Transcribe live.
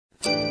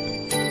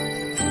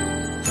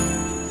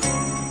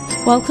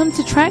Welcome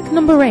to track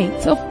number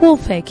 8 of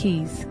Warfare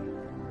Keys.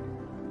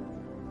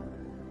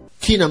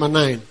 Key number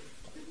 9.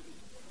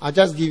 I'll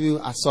just give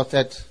you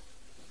assorted,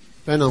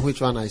 depending on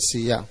which one I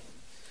see. Yeah.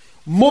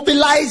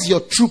 Mobilize your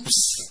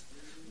troops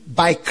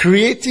by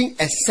creating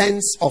a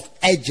sense of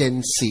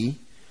urgency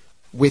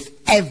with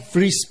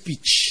every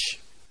speech.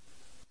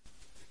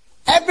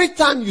 Every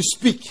time you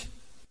speak,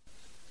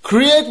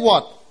 create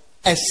what?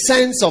 A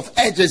sense of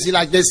urgency,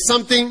 like there's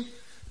something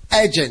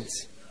urgent.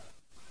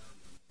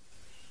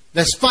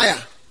 There's fire.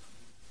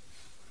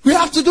 We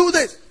have to do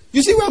this.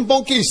 You see when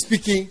Bonke is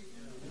speaking,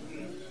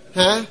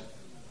 God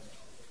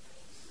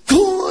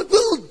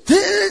will do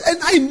it, and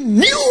I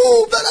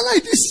knew that, and I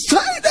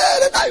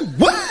decided, and I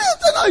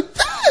went, and I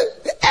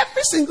did.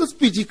 Every single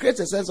speech, he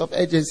creates a sense of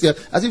urgency,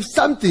 as if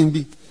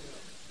something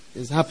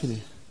is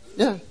happening.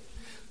 Yeah.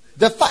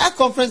 The fire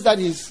conference that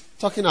he's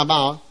talking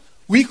about,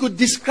 we could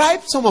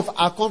describe some of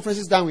our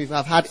conferences that we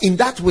have had in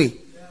that way.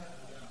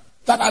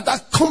 That at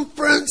that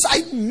conference,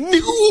 I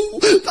knew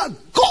that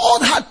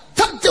God had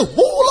touched the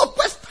whole of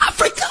West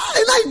Africa,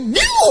 and I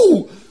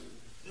knew.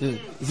 You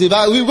see,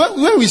 but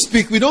when we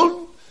speak, we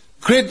don't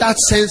create that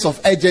sense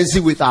of urgency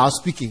with our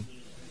speaking.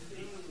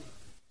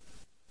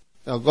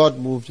 Now God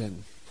moved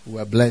and we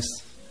were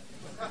blessed.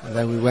 And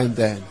then we went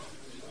there.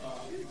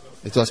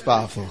 It was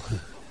powerful.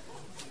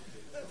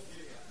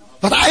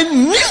 But I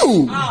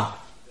knew.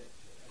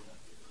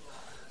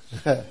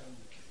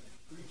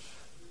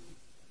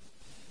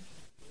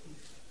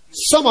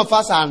 Some of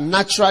us are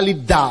naturally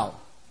dull.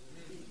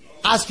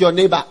 Ask your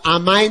neighbor,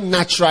 am I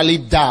naturally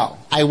dull?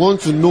 I want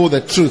to know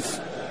the truth.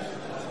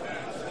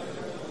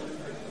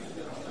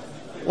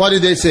 What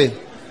did they say?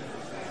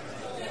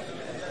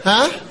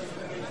 Huh?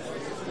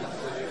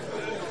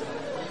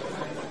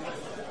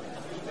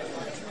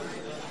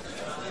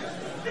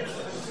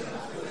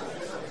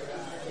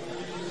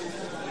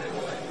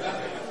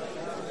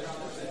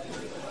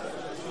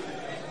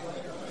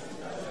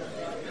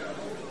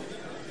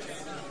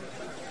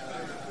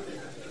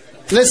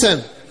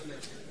 Listen,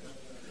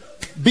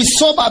 be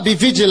sober, be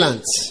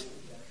vigilant,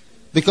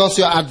 because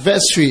your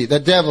adversary,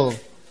 the devil,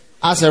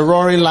 as a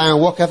roaring lion,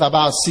 walketh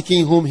about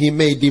seeking whom he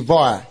may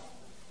devour.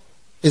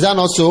 Is that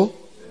not so?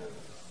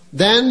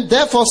 Then,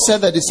 therefore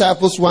said the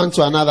disciples one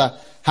to another,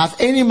 hath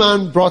any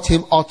man brought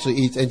him aught to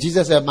eat? And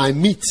Jesus said, my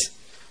meat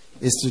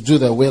is to do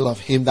the will of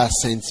him that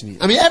sent me.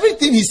 I mean,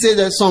 everything he said,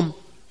 there's some,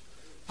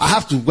 I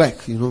have to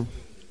work, I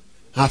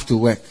have to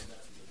work.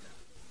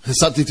 There's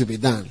something to be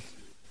done.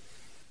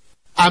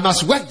 I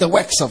must work the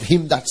works of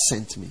him that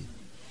sent me.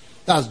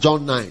 That's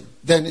John 9.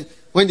 Then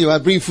when they were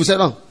bringing food, said,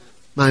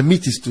 my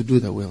meat is to do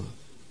the will.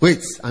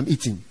 Wait, I'm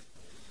eating.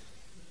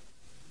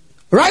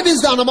 Write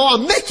this down, number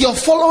 1. Make your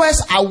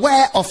followers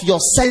aware of your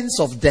sense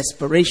of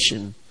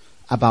desperation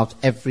about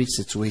every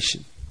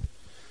situation.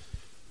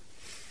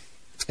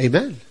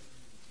 Amen.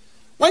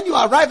 When you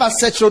arrive at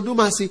sexual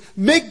dormancy,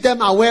 make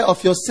them aware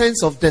of your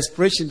sense of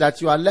desperation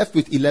that you are left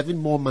with 11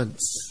 more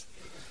months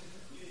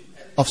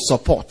of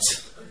support.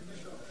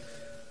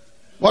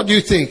 What do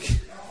you think?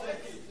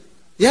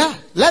 Yeah,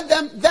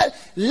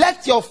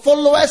 let your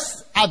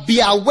followers be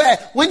aware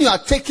when you are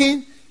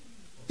taking,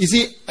 you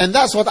see, and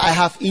that's what I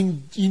have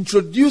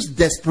introduced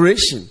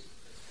desperation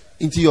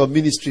into your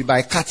ministry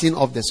by cutting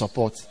off the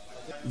support.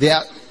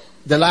 The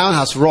lion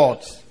has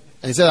roared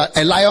and he said,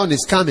 a lion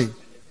is coming.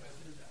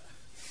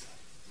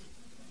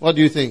 What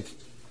do you think?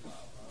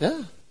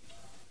 Yeah.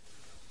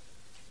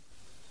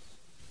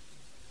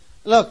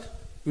 Look,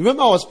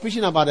 remember I was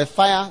preaching about a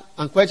fire,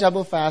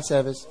 unquenchable fire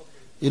service.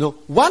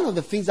 One of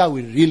the things that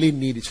we really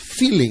need is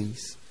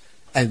feelings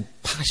and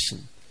passion.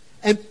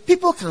 And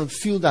people can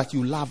feel that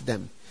you love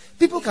them.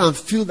 People can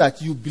feel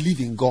that you believe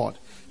in God.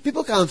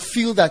 People can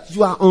feel that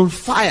you are on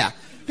fire.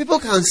 People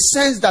can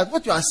sense that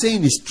what you are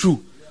saying is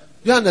true.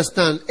 You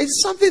understand?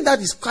 It's something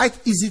that is quite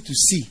easy to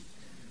see.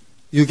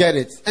 You get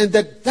it? And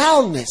the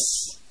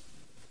dullness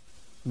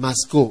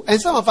must go.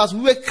 And some of us,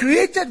 we were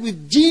created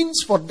with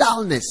genes for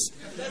dullness.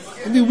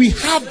 I mean, we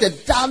have the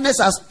dullness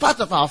as part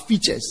of our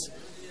features.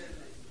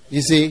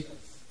 You see,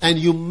 and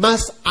you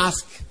must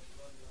ask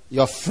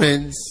your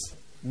friends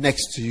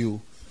next to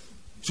you,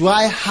 do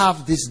I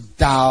have this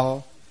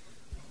dull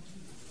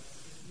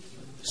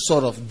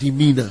sort of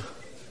demeanor?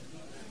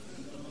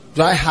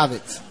 Do I have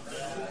it?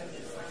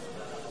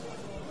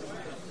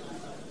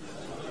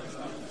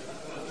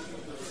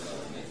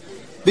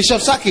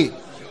 Bishop Saki,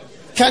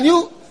 can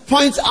you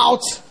point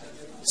out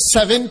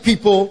 7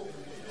 people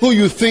who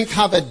you think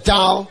have a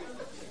dull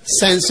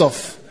sense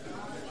of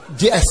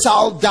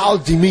dull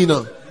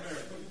demeanor?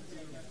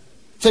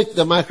 Take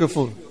the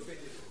microphone.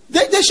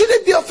 They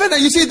shouldn't be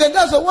offended. You see,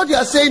 that's what you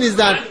are saying is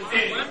that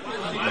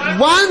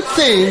one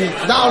thing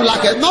that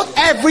like it, not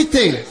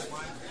everything.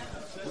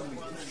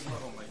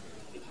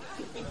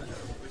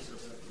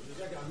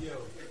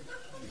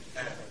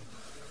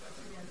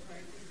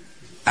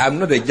 I'm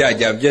not a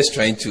judge. I'm just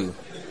trying to.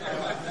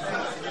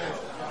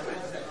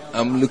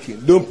 I'm looking.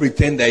 Don't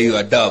pretend that you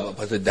are dull,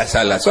 Pastor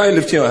Dasala. So I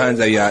lift your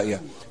hands. I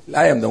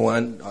am the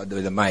one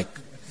with the mic.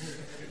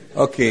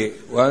 Okay,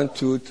 1,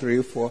 2,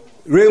 3, 4.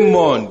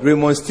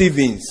 Raymond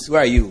Stevens.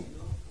 Where are you?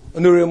 Oh,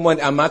 no, Raymond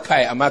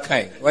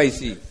Amakai. Where is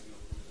he?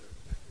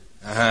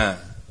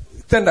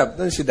 Stand up.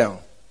 Don't sit down.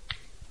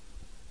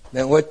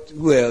 Then what?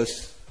 Who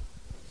else?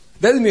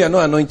 Doesn't mean you're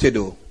not anointed,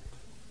 though.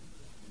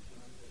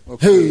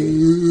 Okay.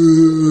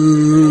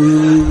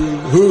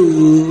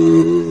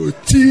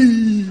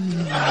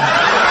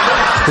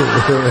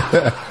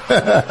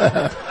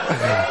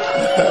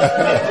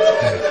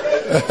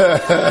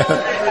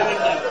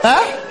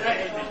 Huh?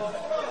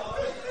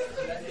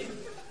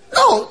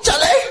 No,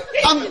 Charlie,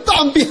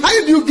 I'm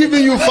behind you,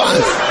 giving you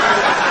fans.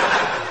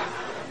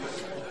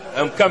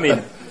 I'm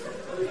coming.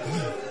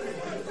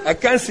 I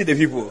can't see the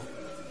people.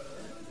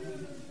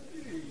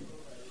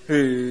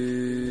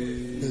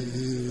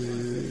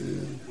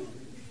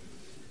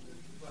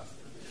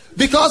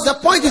 Because the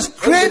point is,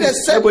 create a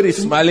set. Everybody's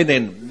smiling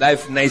and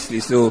life nicely,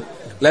 so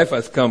life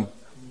has come.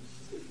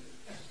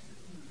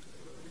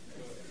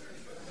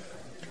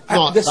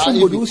 No, There's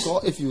somebody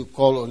if you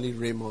call only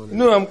Raymond.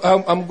 No,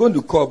 I'm going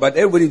to call, but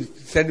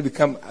everybody's trying to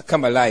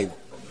come alive.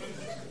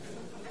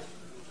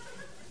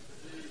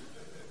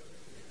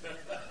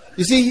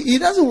 You see, he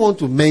doesn't want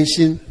to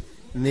mention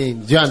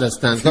names. Do you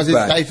understand? Because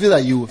I feel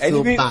that you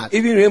feel bad.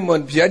 Even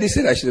Raymond, Piadi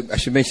said I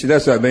should mention.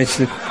 That's what I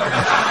mentioned.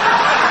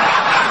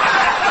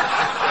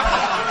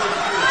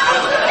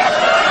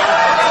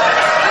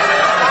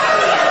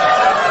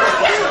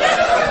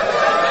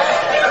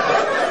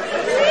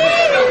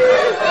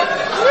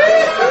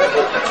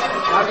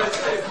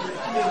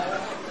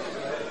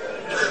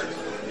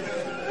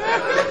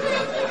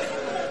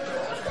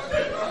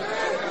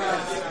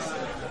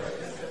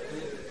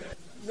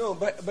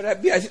 But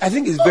I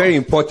think it's very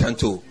important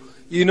too.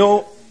 You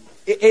know,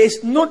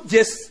 it's not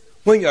just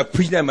when you are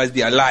preaching that must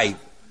be alive,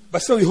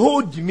 but so your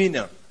whole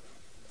demeanor.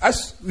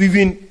 As we've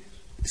been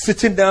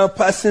sitting down,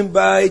 passing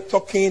by,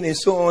 talking and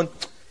so on,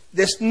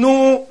 there's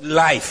no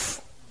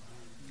life.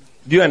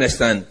 Do you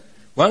understand?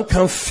 One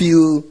can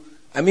feel,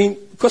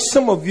 because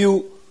some of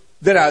you,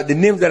 that are the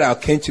names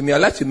that came to me, I'd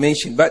like to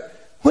mention,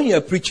 but when you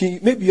are preaching,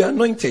 maybe you're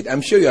anointed.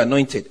 I'm sure you're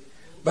anointed.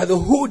 But the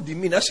whole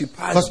demeanor as you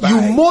pass by.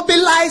 Because you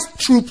mobilize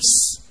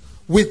troops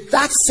with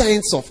that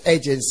sense of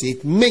urgency,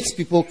 it makes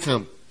people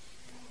come.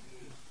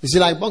 You see,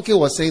 like Bonke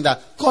was saying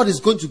that God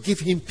is going to give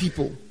him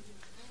people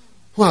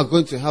who are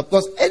going to help.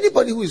 Because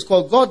anybody who is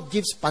called, God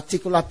gives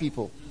particular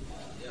people.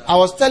 I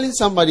was telling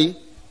somebody,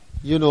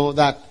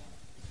 that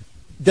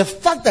the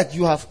fact that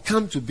you have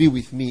come to be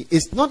with me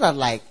is not that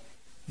like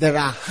there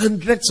are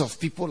hundreds of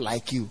people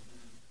like you.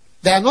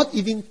 There are not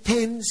even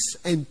tens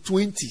and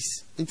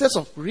twenties in terms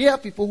of real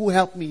people who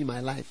help me in my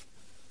life.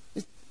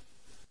 It's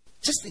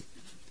just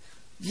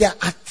they are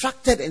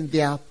attracted and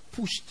they are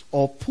pushed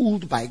or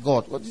pulled by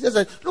God.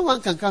 No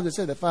one can come and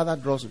say the Father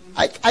draws me.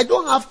 I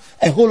don't have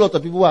a whole lot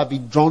of people who have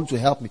been drawn to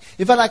help me.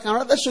 In fact, I can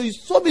rather show you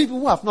so many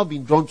people who have not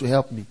been drawn to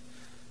help me.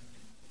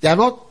 They are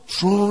not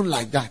drawn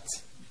like that.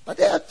 But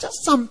they are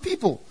just some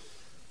people.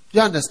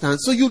 You understand?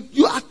 So you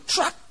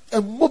attract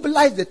and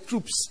mobilize the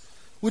troops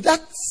with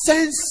that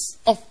sense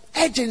of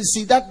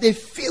urgency that they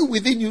feel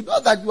within you.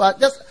 Not that you are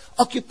just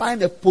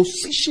occupying a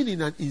position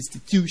in an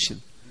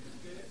institution.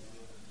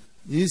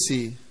 You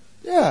see?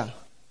 Yeah.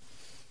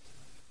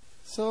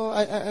 So,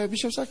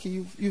 Bishop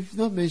Saki, you've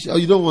not mentioned, or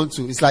you don't want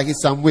to. It's like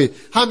it's some way.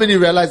 How many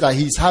realize that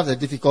he's having a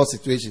difficult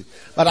situation?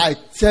 But I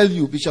tell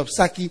you, Bishop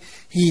Saki,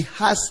 he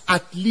has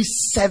at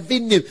least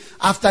 7 names.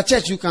 After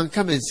church, you can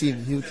come and see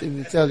him.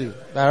 He'll tell you.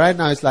 But right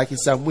now, it's like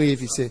it's some way if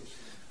he say,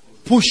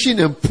 pushing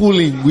and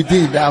pulling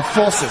within. There are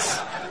forces.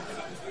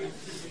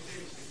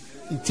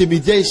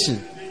 Intimidation.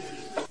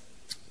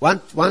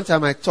 One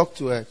time I talked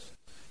to a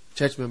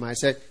church member. I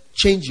said,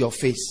 change your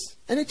face.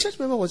 And the church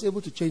member was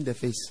able to change the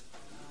face.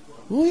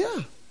 Oh,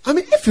 yeah.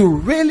 If you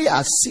really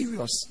are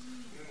serious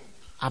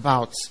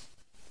about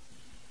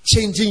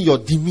changing your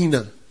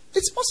demeanor,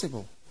 it's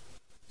possible.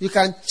 You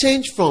can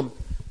change from.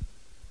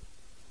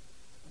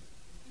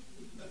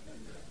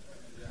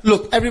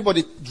 Look,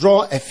 everybody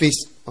draw a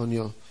face on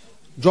your.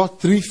 Draw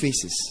 3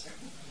 faces.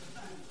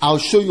 I'll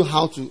show you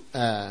how to.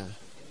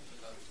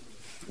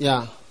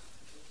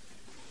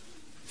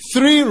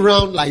 3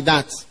 round like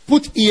that.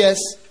 Put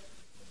ears,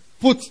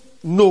 put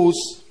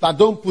nose, but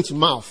don't put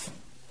mouth.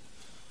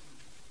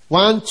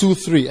 1, 2,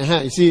 3.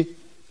 You see,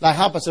 like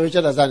how Pastor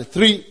Richard has done it.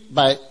 3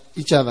 by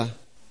each other.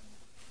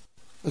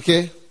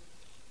 Okay?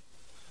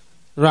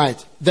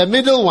 Right. The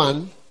middle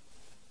one,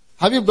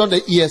 have you drawn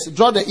the ears?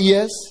 Draw the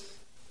ears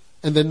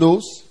and the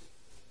nose.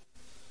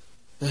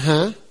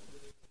 And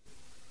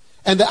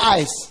the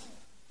eyes.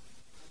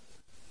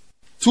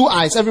 2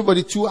 eyes.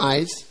 Everybody 2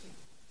 eyes.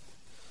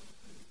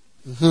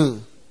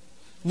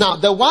 Now,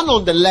 the one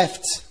on the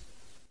left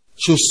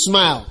should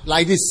smile.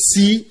 Like this.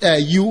 See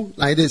you.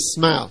 Like this.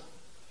 Smile.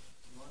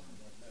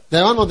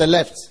 The one on the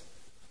left.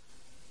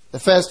 The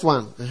first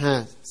one.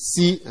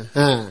 See.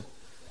 The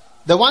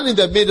one in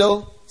the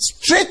middle.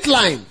 Straight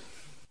line.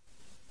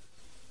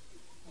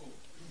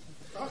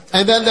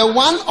 And then the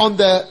one on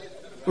the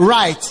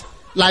right.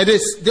 Like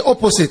this. The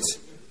opposite.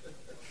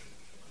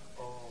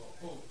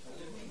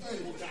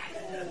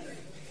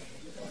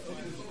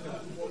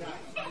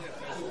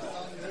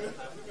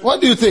 What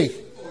do you think?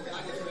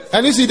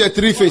 Can you see the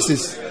three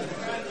faces?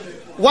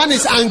 One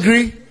is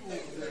angry.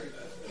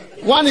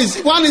 One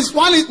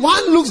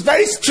looks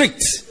very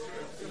strict.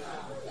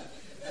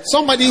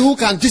 Somebody who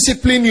can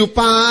discipline you,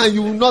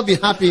 you will not be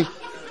happy.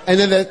 And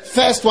then the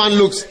first one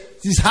looks,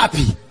 he's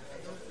happy.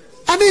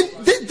 I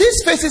mean,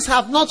 these faces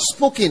have not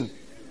spoken,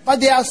 but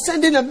they are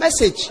sending a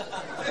message.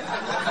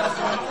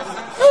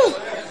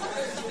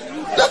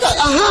 Look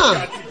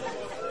at,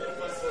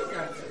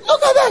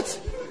 look at that.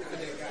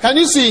 Can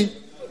you see?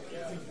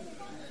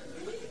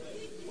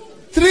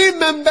 3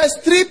 members,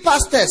 3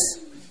 pastors.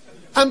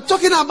 I'm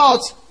talking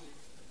about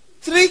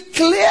 3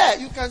 clear.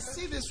 You can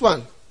see this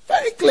one.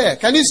 Very clear.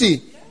 Can you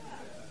see?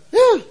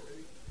 Yeah.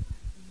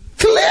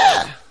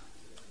 Clear.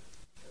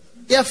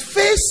 Their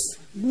face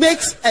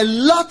makes a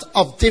lot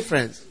of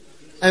difference.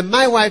 And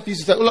my wife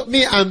used to say, look,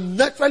 me, I'm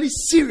naturally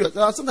serious.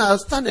 Sometimes I'll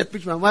stand and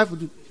preach. My wife would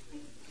do.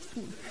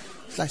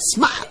 It's like,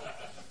 smile.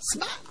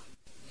 Smile.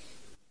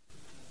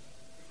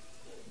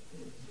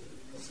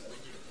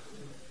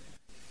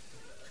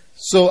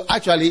 So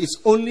actually, it's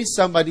only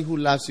somebody who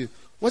loves you.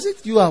 Was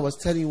it you I was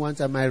telling one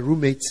time, my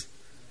roommate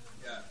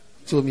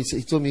told me,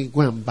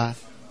 go and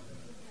bath.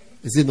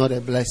 Is it not a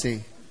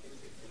blessing?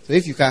 So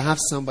if you can have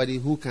somebody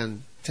who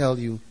can tell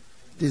you,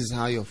 this is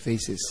how your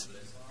face is.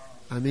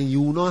 I mean,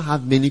 you will not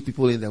have many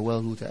people in the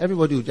world who tell.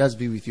 Everybody will just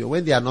be with you.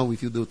 When they are not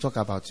with you, they'll talk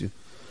about you.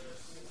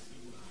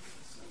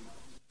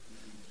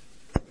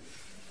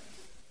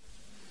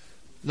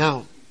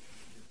 Now,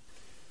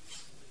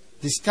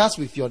 discuss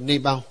with your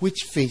neighbor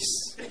which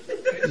face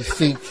you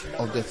think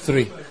of the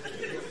 3.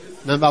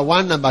 Number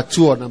 1, number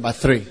 2, or number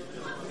 3.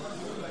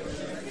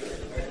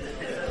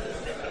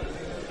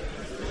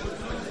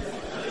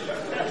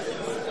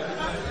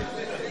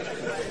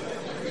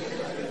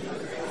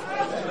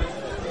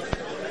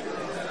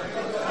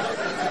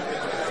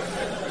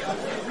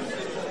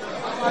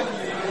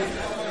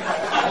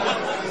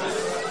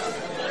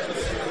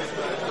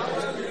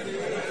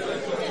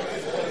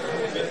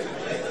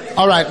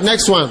 All right,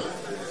 next one.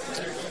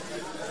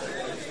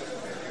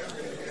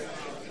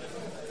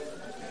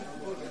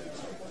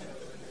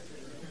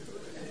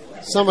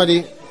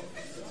 Somebody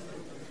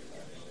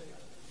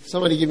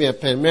give me a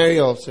pen. Mary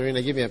or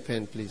Serena, give me a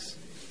pen, please.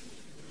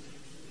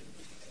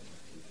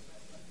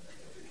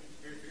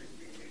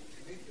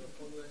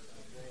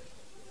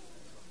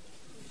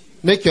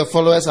 Make your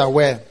followers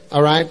aware.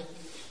 All right?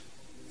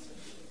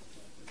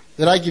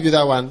 Did I give you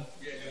that one?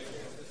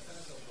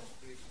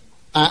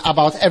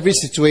 About every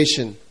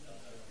situation.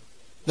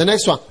 The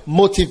next one,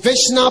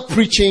 motivational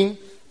preaching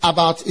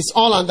about, it's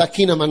all under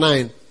key number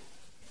 9.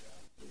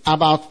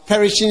 About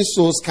perishing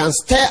souls can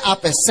stir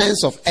up a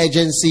sense of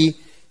urgency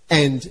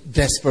and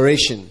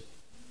desperation.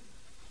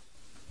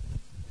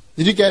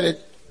 Did you get it?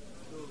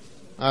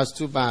 That's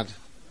too bad.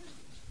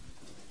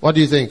 What do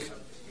you think?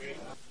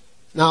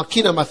 Now,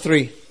 key number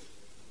 3.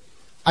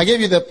 I gave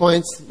you the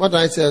points. What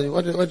did I tell you?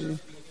 What did you?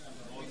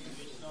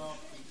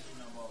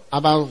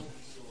 About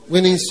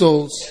winning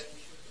souls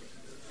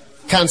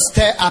can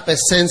stir up a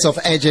sense of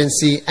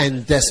urgency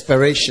and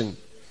desperation.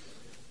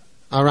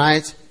 All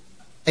right?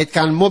 It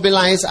can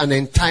mobilize an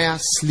entire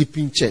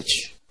sleeping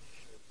church.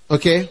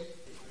 Okay?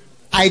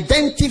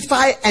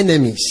 Identify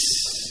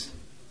enemies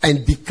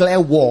and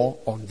declare war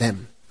on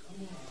them.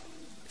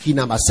 Key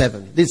number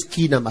 7. This is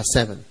key number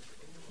 7.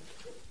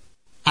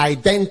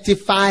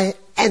 Identify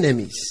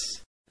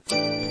enemies.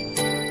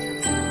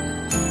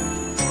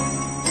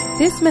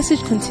 This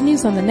message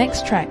continues on the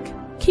next track.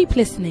 Keep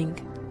listening.